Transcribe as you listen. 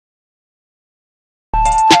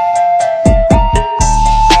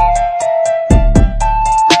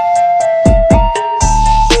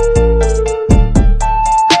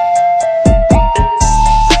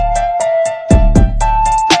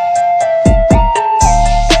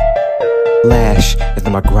Flash is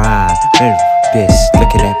my grind. Bitch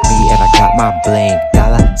looking at me and I got my bling.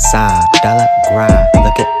 Dollar sign, dollar grind.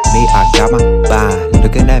 Look at me, I got my bind.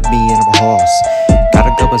 Looking at me and I'm a horse. Gotta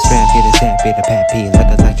go with Strampy to Stampy to Pampy. Like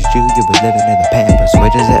you been living in the Pampers. What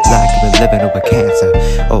is it like you been living over cancer?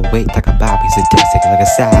 Oh wait, like a Bobby sadistic, like a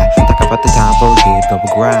side. Talk about the time for a kid, go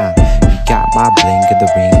grind. You got my bling in the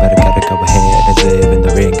ring, but I gotta go ahead and live in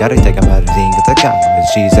the ring. Gotta take a magazine, cause I got my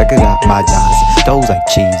cheese. I got my dimes, those like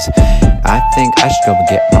cheese. I think I should go and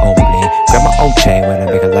get my own bling. Grab my own chain when I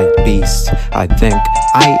make it like beast. I think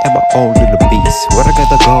I am my own little beast. Where I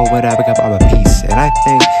gotta go when I become all a piece. And I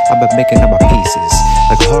think I've been making all my pieces.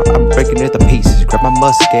 Like heart, I'm breaking it to pieces. Grab my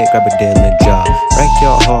musket, grab a Dylan jar. Break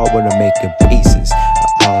your heart when I'm making pieces.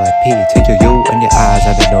 R.I.P. Take you in your eyes,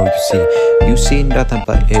 I don't know you see. You see nothing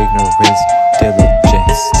but ignorance,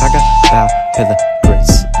 diligence. Talk about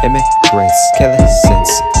pilgrims, immigrants, killing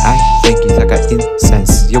sense. I think he's like an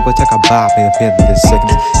incense. You will take a bob in the pit of the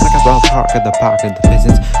sickness. Like a wrong park in the park in the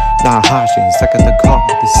pigeons. Not Hodgins, like in the car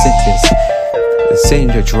with the sentence. The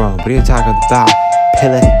syndrome, what are you talking about?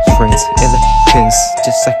 Pilgrims, elegance,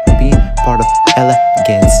 just like being part of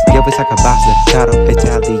elegance. You always talk about Staccato,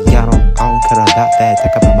 Italiano. I don't care about that.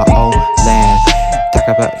 Talk about my own land. Talk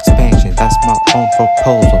about expansion. That's my own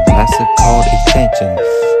proposal. That's a called extension.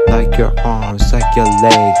 Like your arms, like your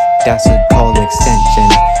legs. That's a called extension.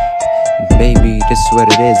 Baby, this is what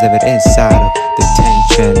it is. If it inside of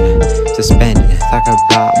detention, suspended. Talk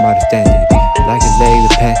about my standard. Like a leg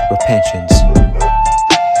with pensions.